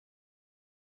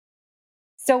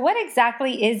So, what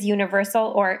exactly is universal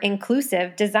or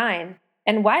inclusive design,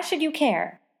 and why should you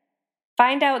care?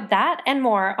 Find out that and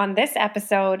more on this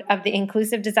episode of the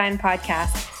Inclusive Design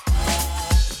Podcast.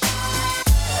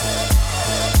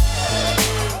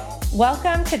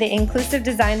 Welcome to the Inclusive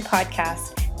Design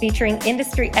Podcast, featuring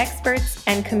industry experts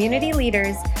and community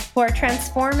leaders who are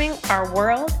transforming our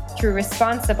world through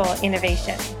responsible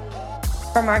innovation.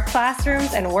 From our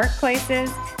classrooms and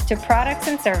workplaces to products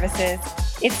and services,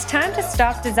 it's time to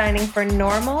stop designing for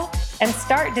normal and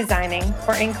start designing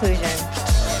for inclusion.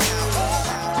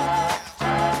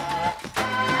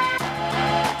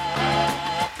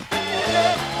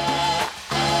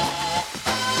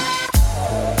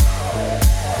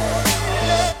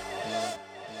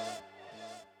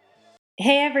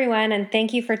 Hey everyone, and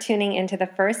thank you for tuning into the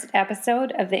first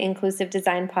episode of the Inclusive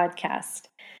Design Podcast.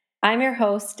 I'm your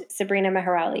host, Sabrina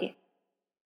Meharali.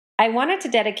 I wanted to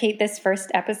dedicate this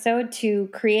first episode to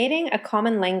creating a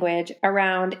common language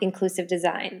around inclusive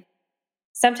design.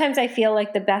 Sometimes I feel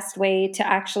like the best way to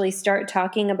actually start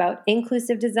talking about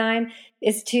inclusive design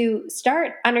is to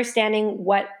start understanding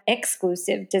what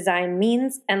exclusive design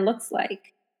means and looks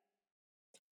like.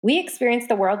 We experience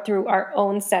the world through our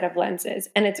own set of lenses,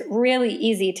 and it's really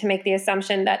easy to make the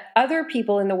assumption that other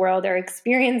people in the world are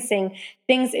experiencing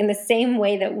things in the same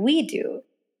way that we do,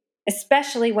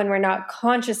 especially when we're not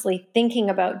consciously thinking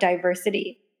about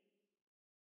diversity.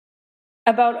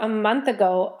 About a month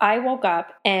ago, I woke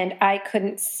up and I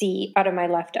couldn't see out of my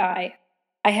left eye.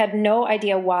 I had no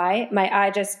idea why. My eye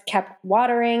just kept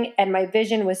watering and my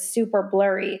vision was super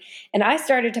blurry. And I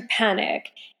started to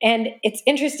panic. And it's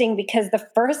interesting because the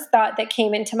first thought that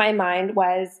came into my mind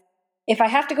was, if I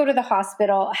have to go to the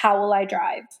hospital, how will I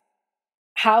drive?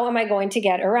 How am I going to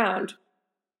get around?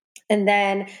 And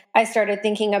then I started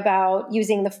thinking about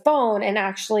using the phone and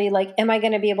actually, am I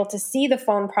going to be able to see the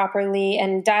phone properly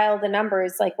and dial the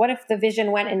numbers? Like, what if the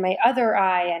vision went in my other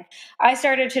eye? And I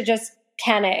started to just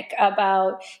panic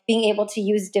about being able to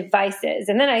use devices.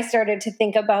 And then I started to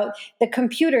think about the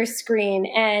computer screen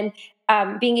and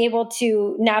being able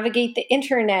to navigate the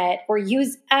internet or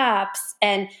use apps.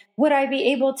 And would I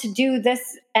be able to do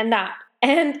this and that?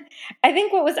 And I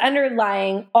think what was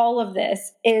underlying all of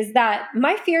this is that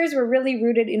my fears were really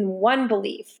rooted in one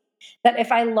belief, that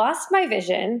if I lost my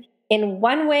vision in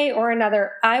one way or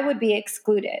another, I would be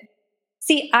excluded.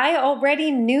 See, I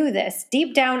already knew this.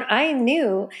 Deep down, I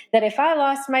knew that if I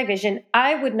lost my vision,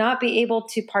 I would not be able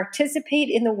to participate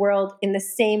in the world in the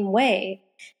same way.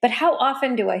 But how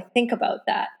often do I think about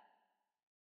that?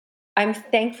 I'm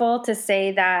thankful to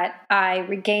say that I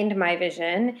regained my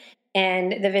vision,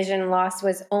 and the vision loss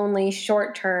was only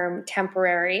short-term,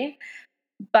 temporary.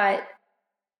 But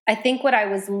I think what I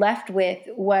was left with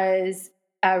was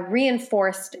a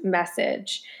reinforced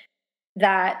message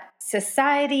that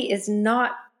society is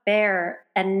not fair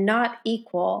and not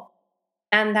equal,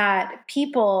 and that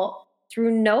people,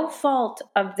 through no fault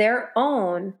of their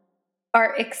own,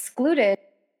 are excluded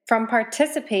from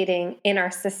participating in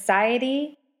our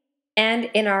society and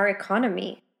in our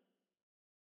economy.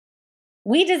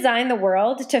 We design the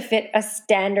world to fit a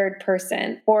standard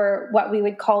person, or what we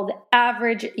would call the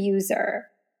average user,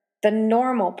 the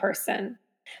normal person.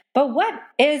 But what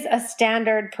is a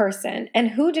standard person, and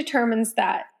who determines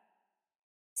that?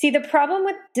 See, the problem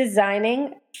with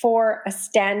designing for a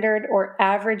standard or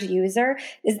average user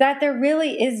is that there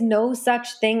really is no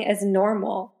such thing as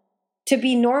normal. To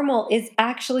be normal is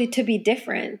actually to be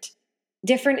different.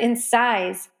 Different in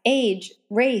size, age,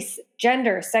 race,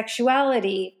 gender,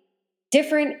 sexuality,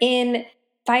 different in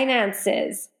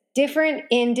finances, different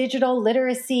in digital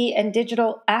literacy and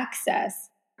digital access,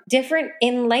 different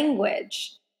in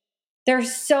language.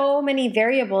 There's so many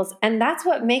variables, and that's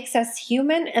what makes us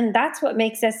human, and that's what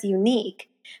makes us unique.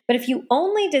 But if you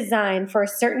only design for a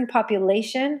certain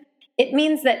population, it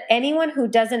means that anyone who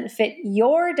doesn't fit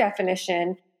your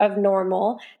definition of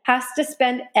normal has to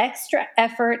spend extra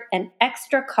effort and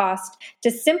extra cost to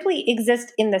simply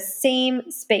exist in the same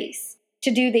space,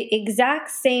 to do the exact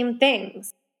same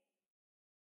things.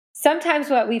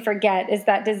 Sometimes what we forget is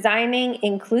that designing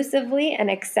inclusively and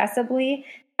accessibly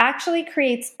actually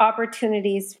creates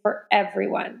opportunities for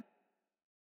everyone.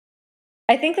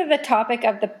 I think that the topic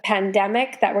of the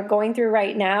pandemic that we're going through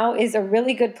right now is a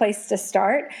really good place to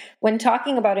start when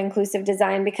talking about inclusive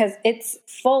design, because it's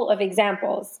full of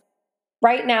examples.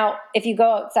 Right now, if you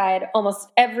go outside, almost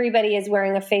everybody is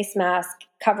wearing a face mask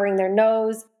covering their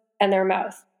nose and their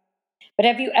mouth. But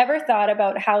have you ever thought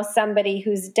about how somebody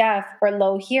who's deaf or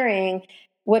low hearing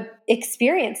would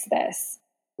experience this,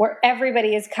 where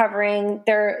everybody is covering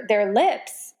their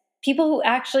lips? People who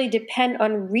actually depend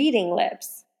on reading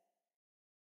lips.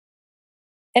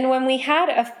 And when we had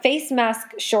a face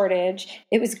mask shortage,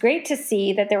 it was great to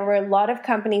see that there were a lot of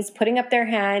companies putting up their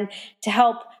hand to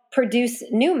help produce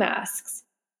new masks.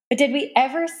 But did we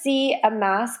ever see a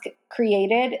mask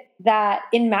created that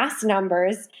in mass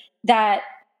numbers that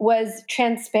was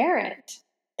transparent,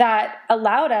 that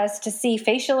allowed us to see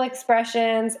facial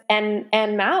expressions and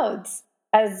mouths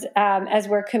as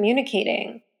we're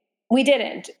communicating? We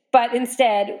didn't. But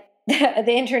instead,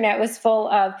 the internet was full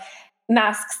of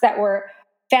masks that were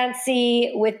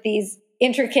fancy with these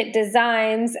intricate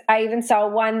designs. I even saw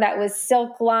one that was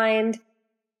silk lined,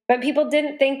 but people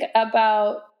didn't think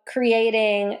about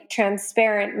creating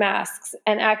transparent masks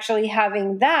and actually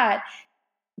having that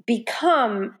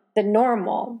become the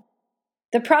normal.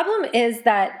 The problem is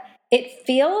that it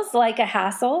feels like a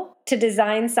hassle to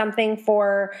design something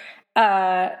for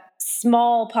a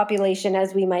small population,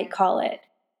 as we might call it.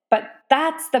 But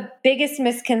that's the biggest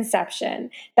misconception,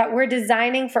 that we're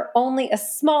designing for only a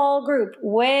small group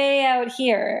way out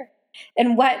here.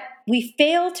 And what we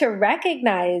fail to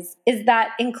recognize is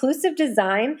that inclusive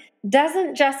design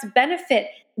doesn't just benefit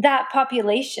that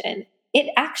population.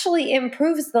 It actually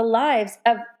improves the lives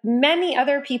of many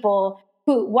other people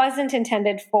who it wasn't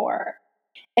intended for.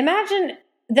 Imagine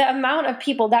the amount of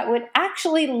people that would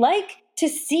actually like to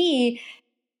see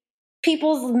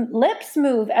people's lips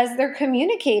move as they're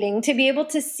communicating, to be able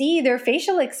to see their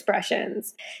facial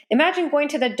expressions. Imagine going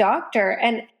to the doctor,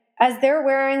 and as they're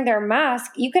wearing their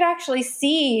mask, you could actually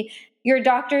see your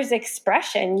doctor's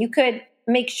expression. You could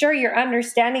make sure you're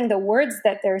understanding the words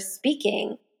that they're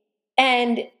speaking.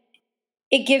 And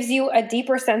it gives you a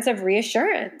deeper sense of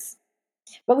reassurance.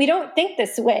 But we don't think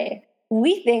this way.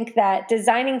 We think that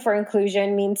designing for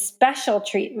inclusion means special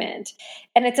treatment,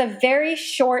 and it's a very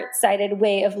short-sighted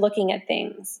way of looking at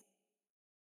things.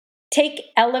 Take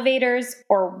elevators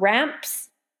or ramps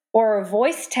or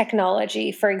voice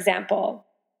technology, for example.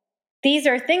 These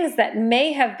are things that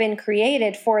may have been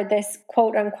created for this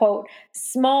quote-unquote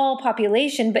small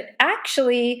population, but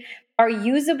actually are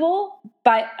usable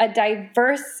by a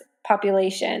diverse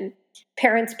population.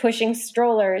 Parents pushing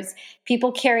strollers,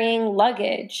 people carrying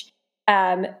luggage,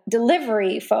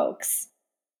 delivery folks,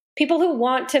 people who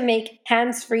want to make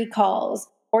hands-free calls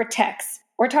or texts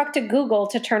or talk to Google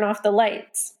to turn off the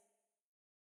lights.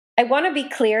 I want to be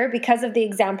clear, because of the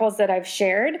examples that I've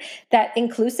shared, that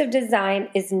inclusive design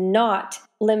is not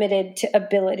limited to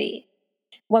ability.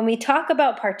 When we talk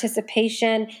about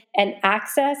participation and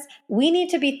access, we need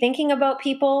to be thinking about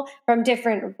people from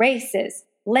different races,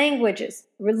 languages,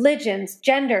 religions,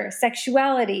 gender,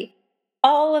 sexuality,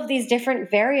 all of these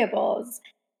different variables.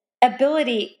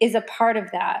 Ability is a part of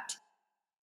that.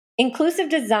 Inclusive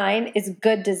design is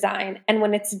good design, and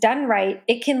when it's done right,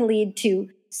 it can lead to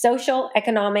social,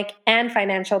 economic, and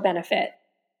financial benefit.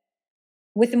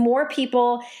 With more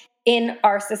people in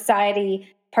our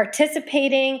society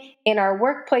participating in our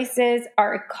workplaces,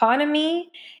 our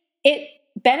economy, it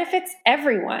benefits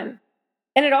everyone.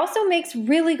 And it also makes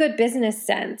really good business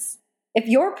sense. If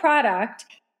your product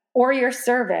or your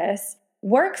service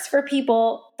works for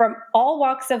people from all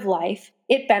walks of life,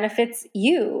 it benefits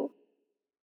you.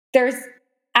 There's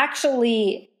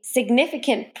actually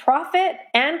significant profit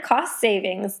and cost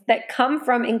savings that come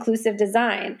from inclusive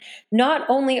design. Not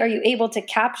only are you able to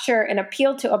capture and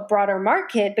appeal to a broader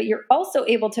market, but you're also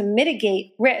able to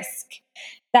mitigate risk.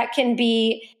 That can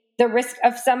be the risk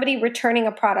of somebody returning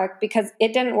a product because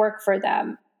it didn't work for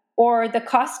them, or the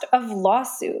cost of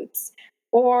lawsuits,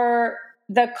 or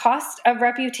the cost of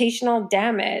reputational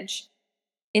damage.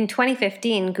 In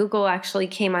 2015, Google actually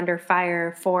came under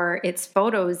fire for its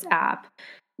Photos app,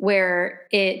 where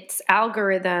its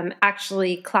algorithm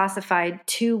actually classified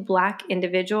 2 Black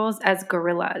individuals as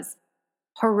gorillas.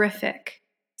 Horrific.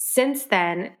 Since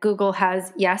then, Google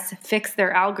has, yes, fixed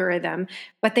their algorithm,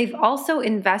 but they've also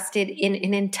invested in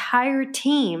an entire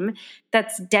team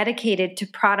that's dedicated to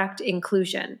product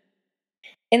inclusion.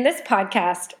 In this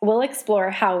podcast, we'll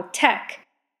explore how tech,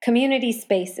 community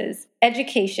spaces,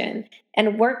 education,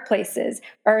 and workplaces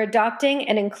are adopting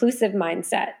an inclusive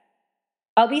mindset.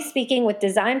 I'll be speaking with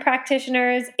design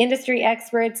practitioners, industry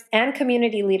experts, and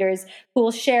community leaders who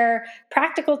will share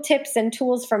practical tips and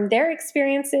tools from their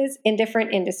experiences in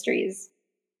different industries.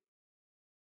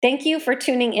 Thank you for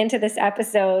tuning into this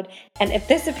episode, and if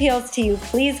this appeals to you,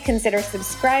 please consider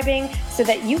subscribing so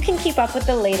that you can keep up with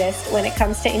the latest when it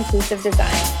comes to inclusive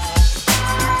design.